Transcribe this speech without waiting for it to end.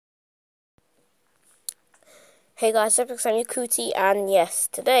Hey guys, I'm your Cootie, and yes,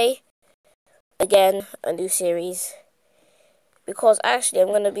 today, again, a new series. Because actually, I'm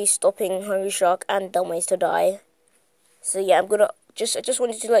going to be stopping Hungry Shark and Dumb Ways to Die. So yeah, I just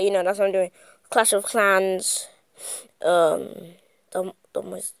wanted to let you know that's what I'm doing. Clash of Clans, Dumb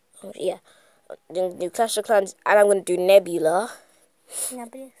Ways, yeah. I'm going to do Clash of Clans, and I'm going to do Nebula.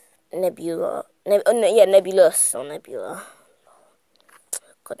 Nebulous, not Nebula.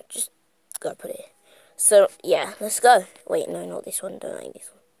 God, just gotta put it. So, yeah, let's go. Wait, no, not this one. Don't like this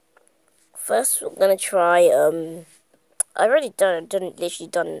one. First, we're gonna try, I've already literally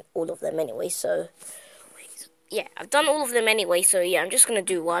done all of them anyway, so... Wait, yeah, I've done all of them anyway, so yeah, I'm just gonna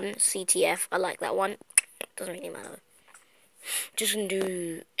do one. CTF, I like that one. Doesn't really matter. Just gonna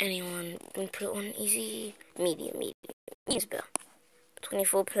do anyone. I'm gonna put it on easy. Medium. Medium's better.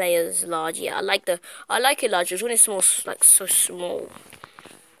 24 players, large. Yeah, I like it large. It's really small, like, so small.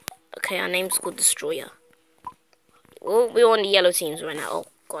 Okay, our name's called Destroyer. Well, we're on the yellow teams right now. Oh,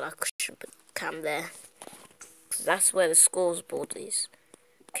 God, I should put Cam there. Because that's where the scores board is.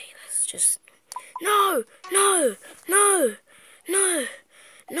 Okay, let's just... No!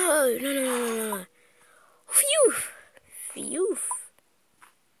 Phew.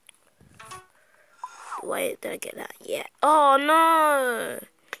 Why did I get that? Yeah. Oh, no!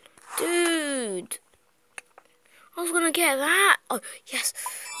 Dude! I was gonna get that. Oh, yes.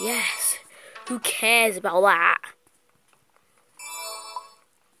 Who cares about that?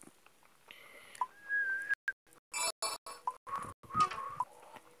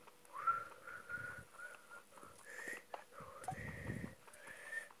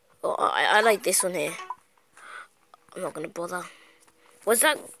 Oh, I like this one here. I'm not gonna bother. What's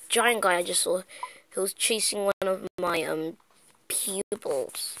that giant guy I just saw? He was chasing one of my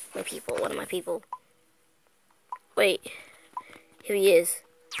pupils. One of my people. Wait. Here he is.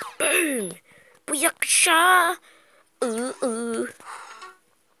 Boom! Booyakasha! Ooh.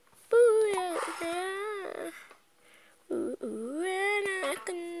 Booyakasha! Ooh, and I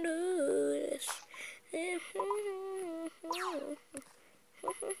can do this.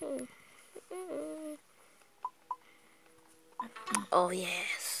 Oh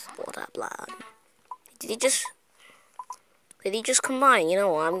yes, all that blood. Did he just combine? You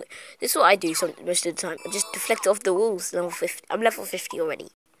know what? This is what I do most of the time. I just deflect it off the walls. Level 50. I'm level 50 already.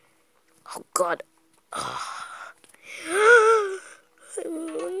 Oh God.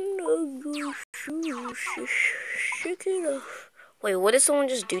 Shake it off. Wait, what did someone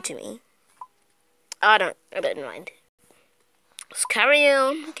just do to me? I don't mind. Let's carry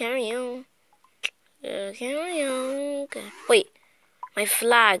on. Okay. Wait, my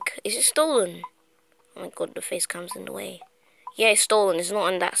flag. Is it stolen? Oh my God, the face comes in the way. Yeah, it's stolen. It's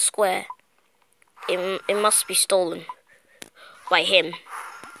not on that square. It must be stolen. By him.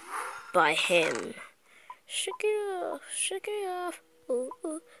 Shake it off. Ooh.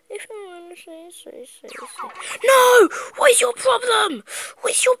 If you wanna say. No! What is your problem?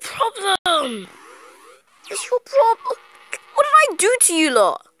 What is your problem? What did I do to you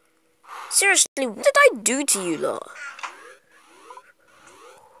lot? Seriously, what did I do to you lot?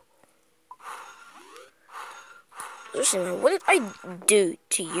 Seriously, man, what did I do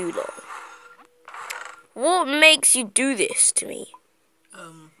to you lot? What makes you do this to me?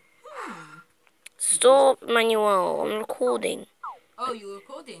 Stop, Manuel. I'm recording. Oh, you're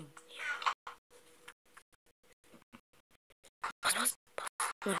recording?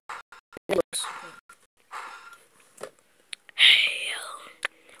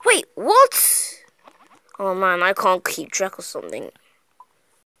 Wait, what? Oh man, I can't keep track of something.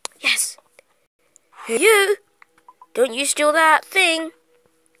 Yes. You! Don't you steal that thing.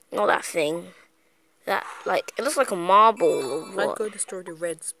 Not that thing. That, like, it looks like a marble or what? I'd go destroy the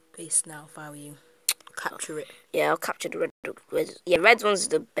red's base now if I were you. Capture it. Yeah, I'll capture the red. Yeah, red one's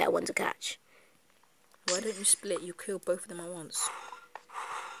the better one to catch. Why don't you split? You kill both of them at once.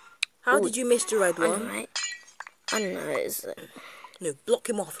 How did you miss the red one? I know, right? I don't know. No, block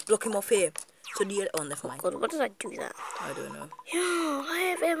him off. Block him off here. So the oh, never mind. God, what did I do that? I don't know. Yo,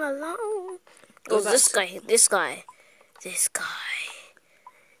 leave him alone. Oh, this guy.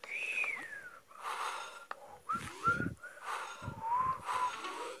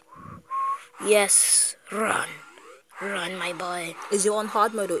 Yes, run, my boy. Is it on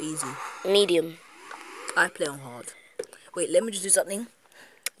hard mode or easy? Medium. I play on hard. Wait, let me just do something.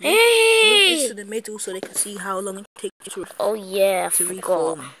 Hey! Move this to the middle so they can see how long it takes to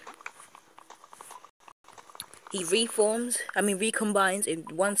reform. He recombines in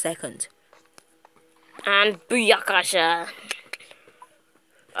 1 second. And booyakasha.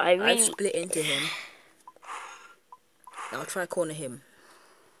 I split into him. Now I'll try corner him.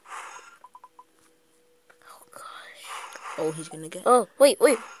 Oh God. Oh, he's gonna get. Oh, wait.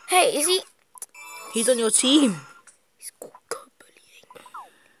 Hey, is he? He's on your team. He's bullying.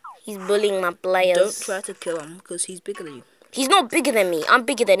 He's bullying my players. Don't try to kill him because he's bigger than you. He's not bigger than me. I'm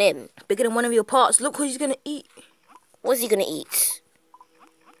bigger than him. Bigger than one of your parts. Look what he's gonna eat. What's he gonna eat?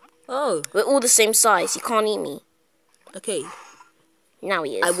 Oh. We're all the same size. He can't eat me. Okay. Now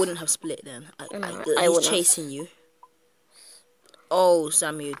he is. I wouldn't have split then. I He's wouldn't chasing you. Oh,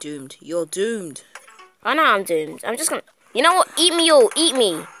 Sammy, you're doomed. You're doomed. I know I'm doomed. I'm just gonna... You know what? Eat me all. Eat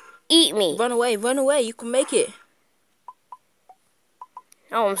me. Eat me. Run away. Run away. You can make it.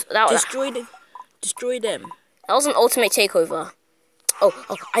 Oh, Destroy them. That was an ultimate takeover.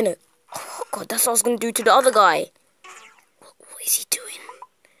 Oh, I know. Oh, God, that's what I was going to do to the other guy. What is he doing?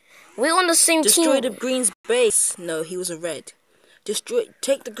 We're on the same team. Destroy the green's base. No, he was a red.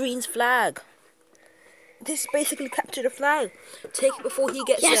 Take the green's flag. This basically capture the flag. Take it before he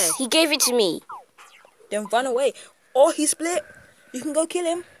gets there. Yes, he gave it to me. Then run away. Or he split. You can go kill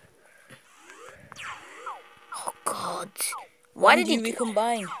him. Oh, God. Why did he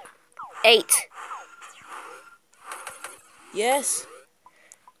recombine? 8. Yes.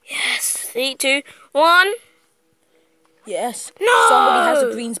 Yes. 3, 2, 1. Yes. No! Somebody has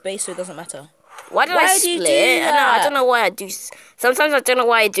a green's base, so it doesn't matter. Why did I split? I don't know why I do. Sometimes I don't know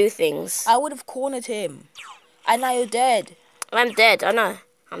why I do things. I would have cornered him. And now you're dead. I'm dead. I know.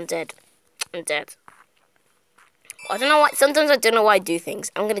 I'm dead. I don't know why. Sometimes I don't know why I do things.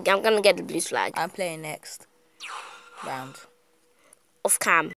 I'm gonna get the blue flag. I'm playing next round. Off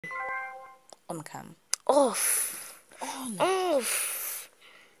cam. On cam. Off. On. Off.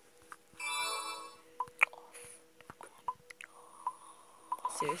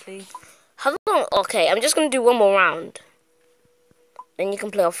 Seriously? How long? Okay, I'm just gonna do one more round. Then you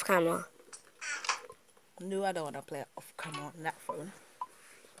can play off camera. No, I don't want to play off camera on that phone.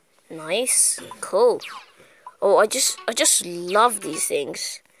 Nice. Cool. Oh, I just love these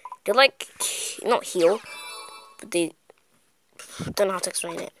things. They're like, not heal, but they, don't know how to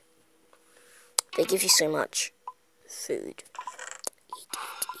explain it. They give you so much food.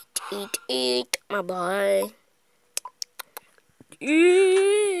 Eat, my boy.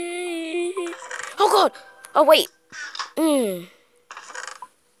 Oh, God. Oh, wait.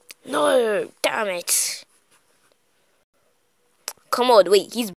 No, damn it. Come on,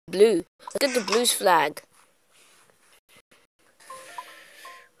 wait, he's blue. Look at the blue's flag.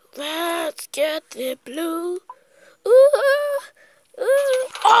 Let's get the blue.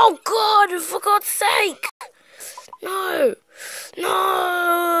 Oh, God, for God's sake. No.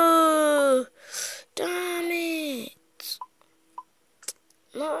 Damn it.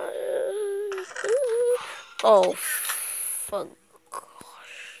 No. Oh, fuck.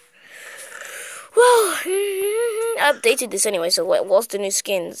 Well, I updated this anyway, so what's the new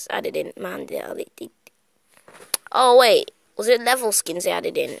skins added in? Man, oh, wait. Was it level skins they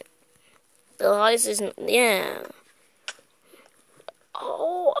added in? The highest isn't... Yeah.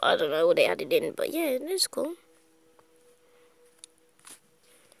 Oh, I don't know what they added in, but yeah, it's cool.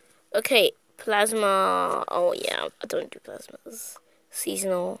 Okay, plasma. Oh, yeah, I don't do plasmas.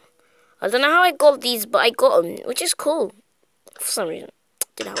 Seasonal. I don't know how I got these, but I got them, which is cool. For some reason.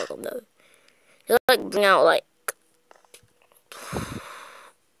 Don't know how I got them, though. They like bring out like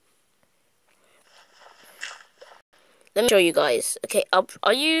let me show you guys. Okay, I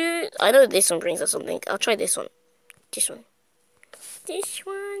know this one brings us something. I'll try this one. These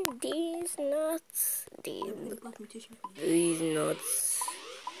nuts. These nuts.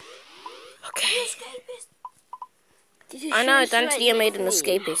 Okay. I know Dantia made an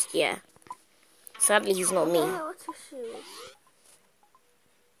escapist, yeah. Sadly he's not me.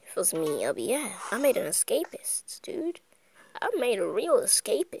 If it was me, I'll be, yeah, I made an escapist, dude. I made a real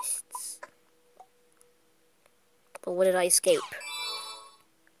escapist. But what did I escape?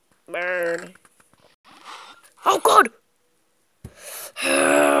 Burn. Oh, God!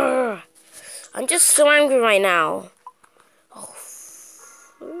 I'm just so angry right now. Oh.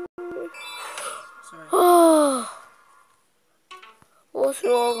 Sorry. Oh. What's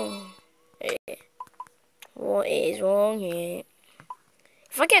wrong? What is wrong here?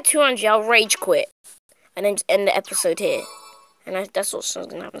 If I get 200, I'll rage quit. And then just end the episode here. And that's what's going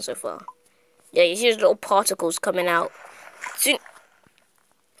to happen so far. Yeah, you see those little particles coming out. Soon.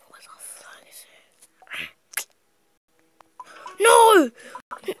 What the fuck is it? No!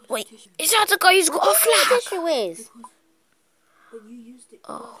 Wait, is that the guy who's got a flag? Tissue is.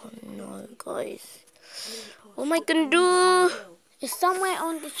 Oh no, guys. What am I going to do? It's somewhere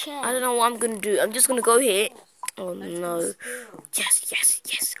on the chair. I don't know what I'm going to do. I'm just going to go here. Oh no.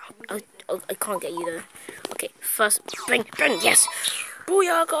 Yes. I can't get you there. Okay, first, bang, yes.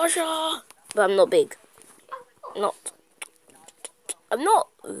 Booyah, gosh. But I'm not big. Not I'm not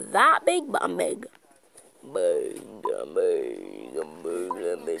that big, but I'm big. Big.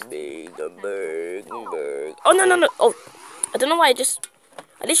 Oh, no. Oh, I don't know why I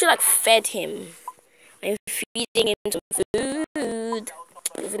literally, like, fed him. I'm feeding him some food.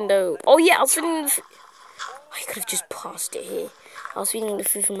 Even though... Oh, yeah, I was feeding... I could have just passed it here. I was feeding the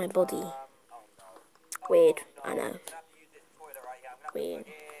food from my body. Weird, I know. Weird.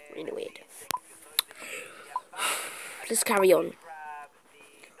 Really weird. Let's carry on.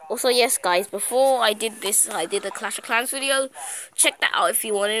 Also, yes, guys, before I did this, I did a Clash of Clans video. Check that out if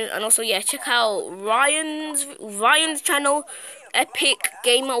you want to. And also, yeah, check out Ryan's channel, Epic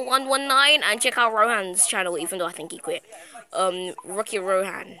Gamer 119, and check out Rohan's channel, even though I think he quit. Rocky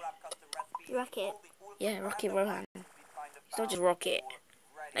Rohan. Rocket. Yeah, Rocky Rohan. It's not just Rocket.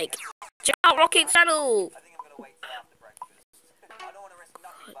 Like, check out Rocket's channel.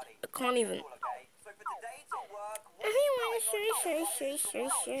 I can't even.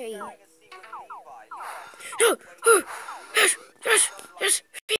 Yes,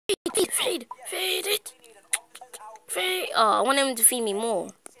 feed it. Feed. Oh, I want him to feed me more.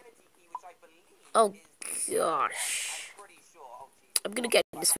 Oh gosh, I'm gonna get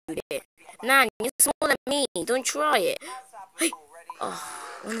this food here. Nan, you're smaller than me. Don't try it. Hey. Oh,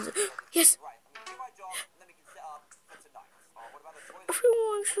 yes.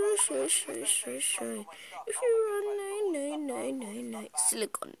 Everyone, shy. If you run, nay.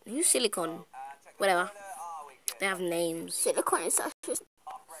 Silicon. Who's Silicon? Whatever. They have names. Silicon is such a...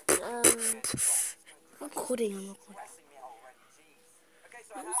 I'm recording.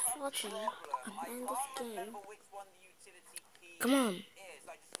 I'm watching. I'm in this game. Come on.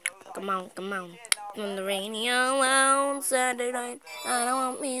 On the radio on Saturday night, I don't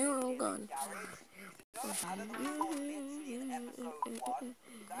want me all gone.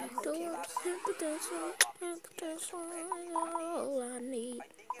 All I need.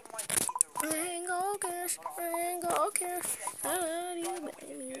 I ain't gonna care. I love you,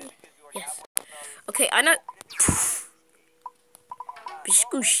 baby. Yes. Okay, I know.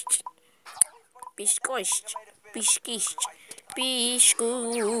 Biscooshed.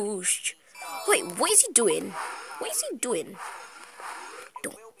 Wait, what is he doing?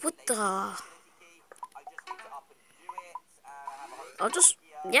 What the? I'll just,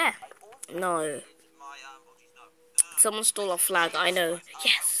 yeah. No. Someone stole our flag, I know.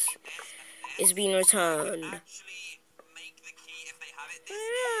 Yes. It's been returned.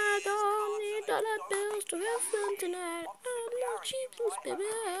 I don't need dollar bills to have fun tonight. I love cheap blues, baby. I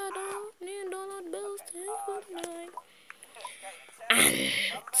don't need dollar bills to have fun tonight.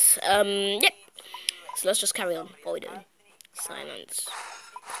 And, yep. So let's just carry on. What are we doing? Silence.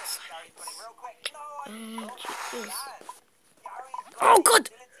 Oh, God!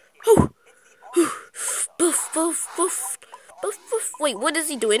 Boof. Wait, what is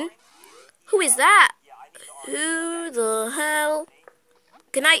he doing? Who is that? Who the hell?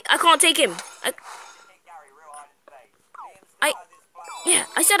 I can't take him.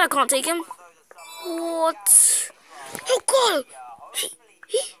 I said I can't take him. What? Oh, God!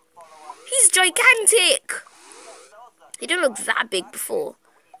 He's gigantic! He didn't look that big before.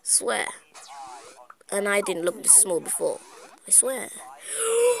 Swear. And I didn't look this small before. I swear.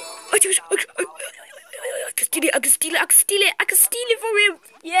 I can steal it from him.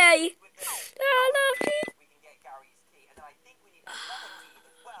 Yay. I love it.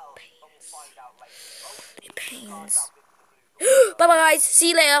 It pains. Bye bye guys. See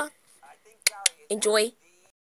you later. Enjoy.